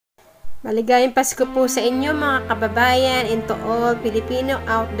Maligayang Pasko po sa inyo mga kababayan and to all Filipino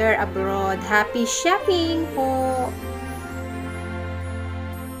out there abroad. Happy shopping po!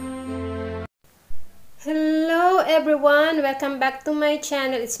 Hello everyone! Welcome back to my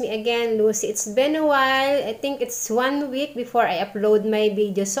channel. It's me again, Lucy. It's been a while. I think it's 1 week before I upload my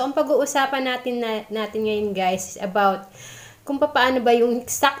video. So, ang pag-uusapan natin ngayon guys is about kung paano ba yung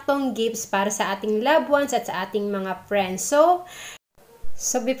saktong gifts para sa ating loved ones at sa ating mga friends.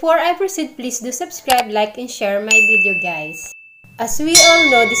 So before I proceed, please do subscribe, like, and share my video guys. As we all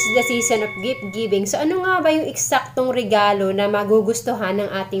know, this is the season of gift giving. So ano nga ba yung eksaktong regalo na magugustuhan ng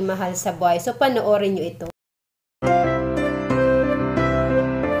ating mahal sa buhay? So panoorin nyo ito.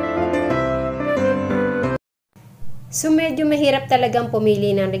 So medyo mahirap talagang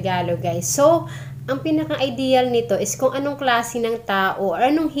pumili ng regalo guys. So ang pinaka-ideal nito is kung anong klase ng tao or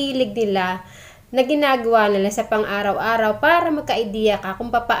anong hilig nila na ginagawa nila sa pang-araw-araw para magka-idea ka kung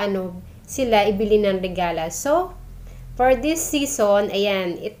paano sila ibili ng regala. So, for this season,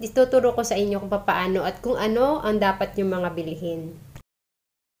 ayan, ituturo ko sa inyo kung paano at kung ano ang dapat yung mga bilhin.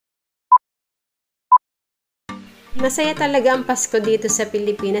 Masaya talaga ang Pasko dito sa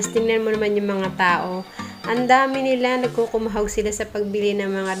Pilipinas. Tingnan mo naman yung mga tao. Ang dami nila, nagkukumahog sila sa pagbili ng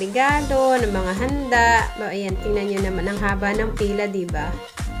mga regalo, ng mga handa. Ayan, tingnan nyo naman ang haba ng pila, diba?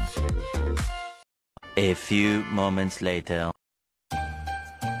 A few moments later.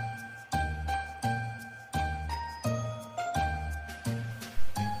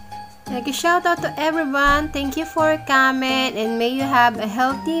 Shout out to everyone. Thank you for coming and may you have a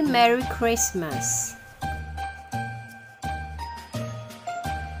healthy Merry Christmas.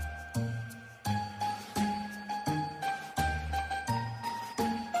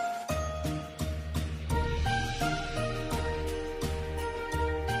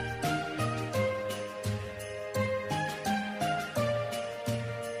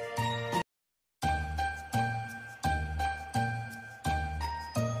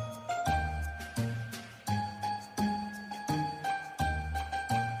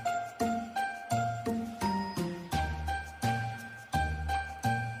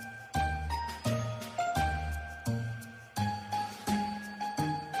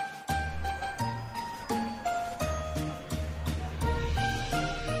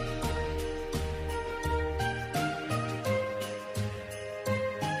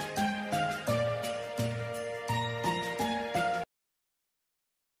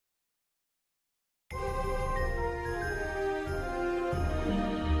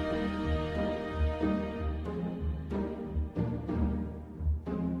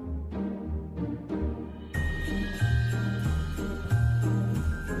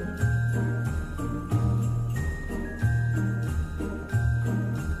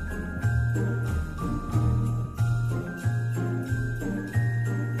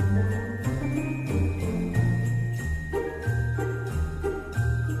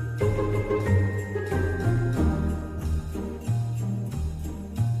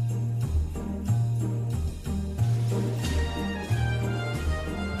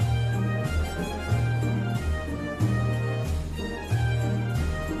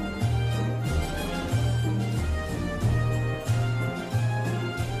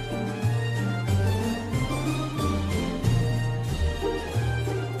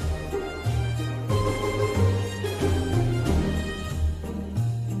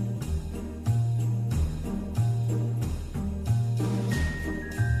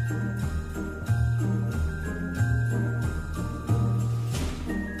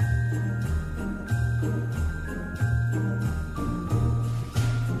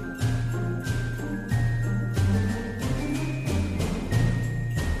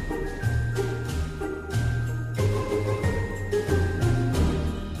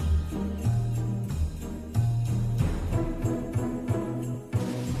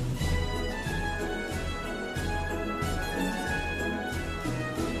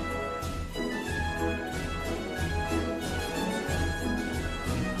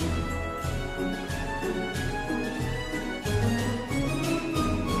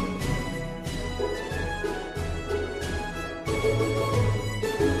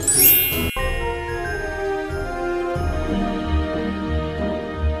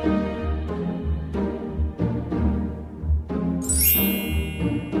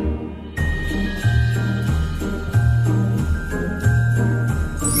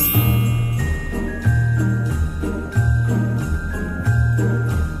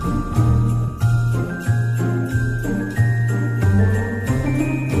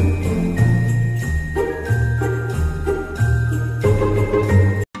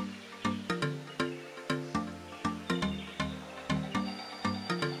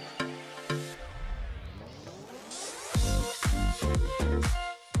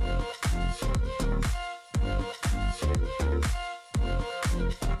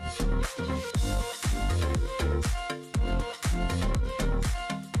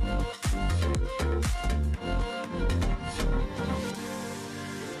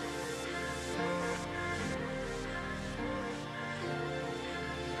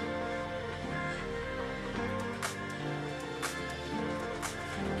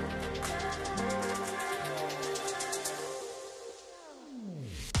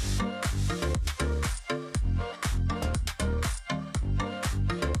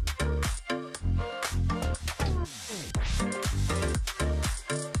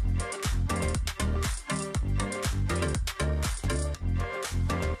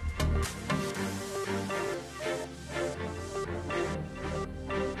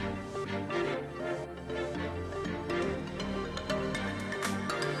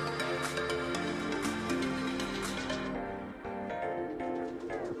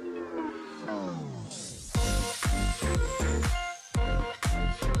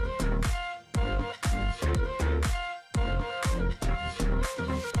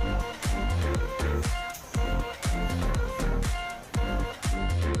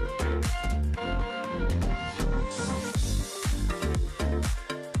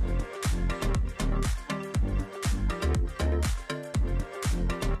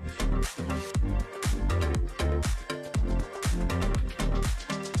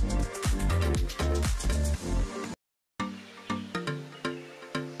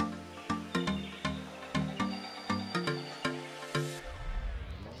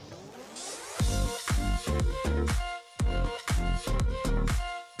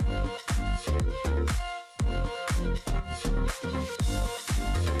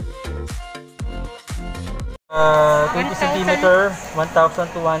 $20 cm,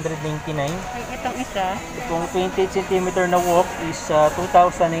 1,299. Ay, itong isa. Itong 28 cm na wok is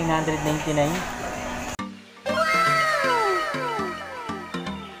 2,999.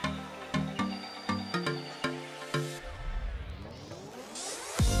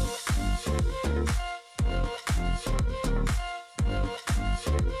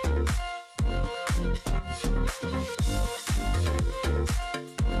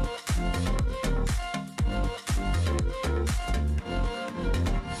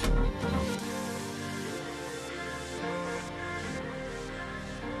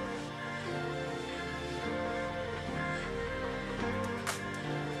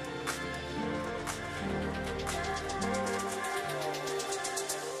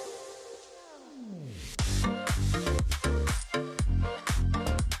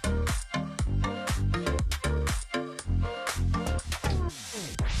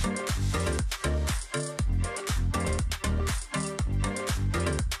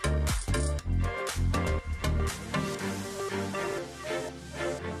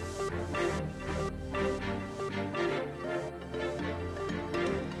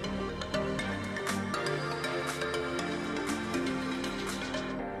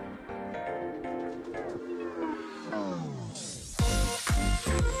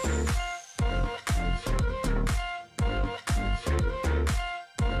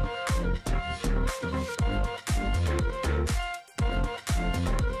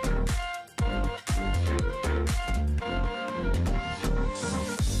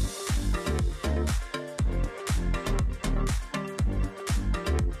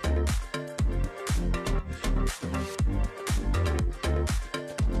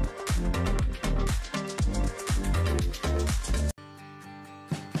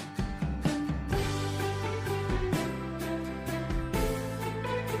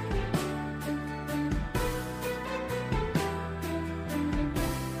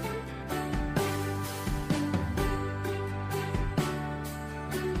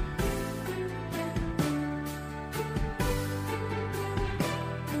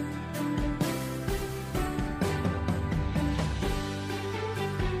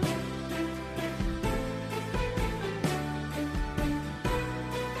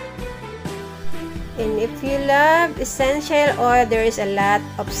 And if you love essential oil, there is a lot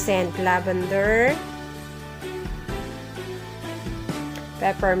of scent. Lavender,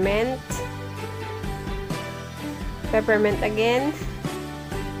 peppermint, peppermint again,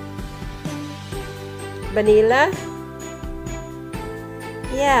 vanilla.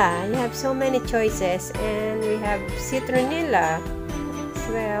 Yeah, you have so many choices. And we have citronella as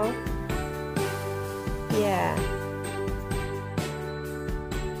well. Yeah.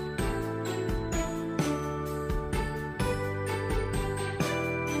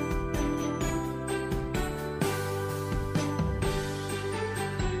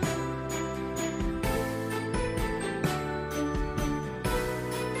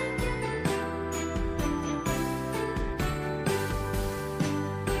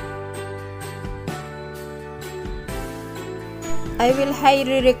 I will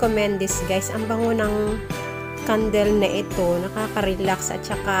highly recommend this, guys. Ang bango ng candle na ito. Nakaka-relax at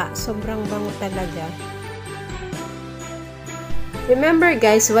saka sobrang bango talaga. Remember,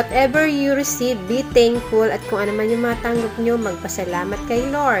 guys, whatever you receive, be thankful, at kung ano man yung matanggap nyo, magpasalamat kay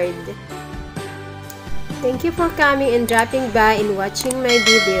Lord. Thank you for coming and dropping by and watching my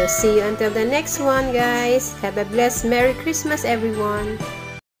video. See you until the next one, guys. Have a blessed Merry Christmas, everyone.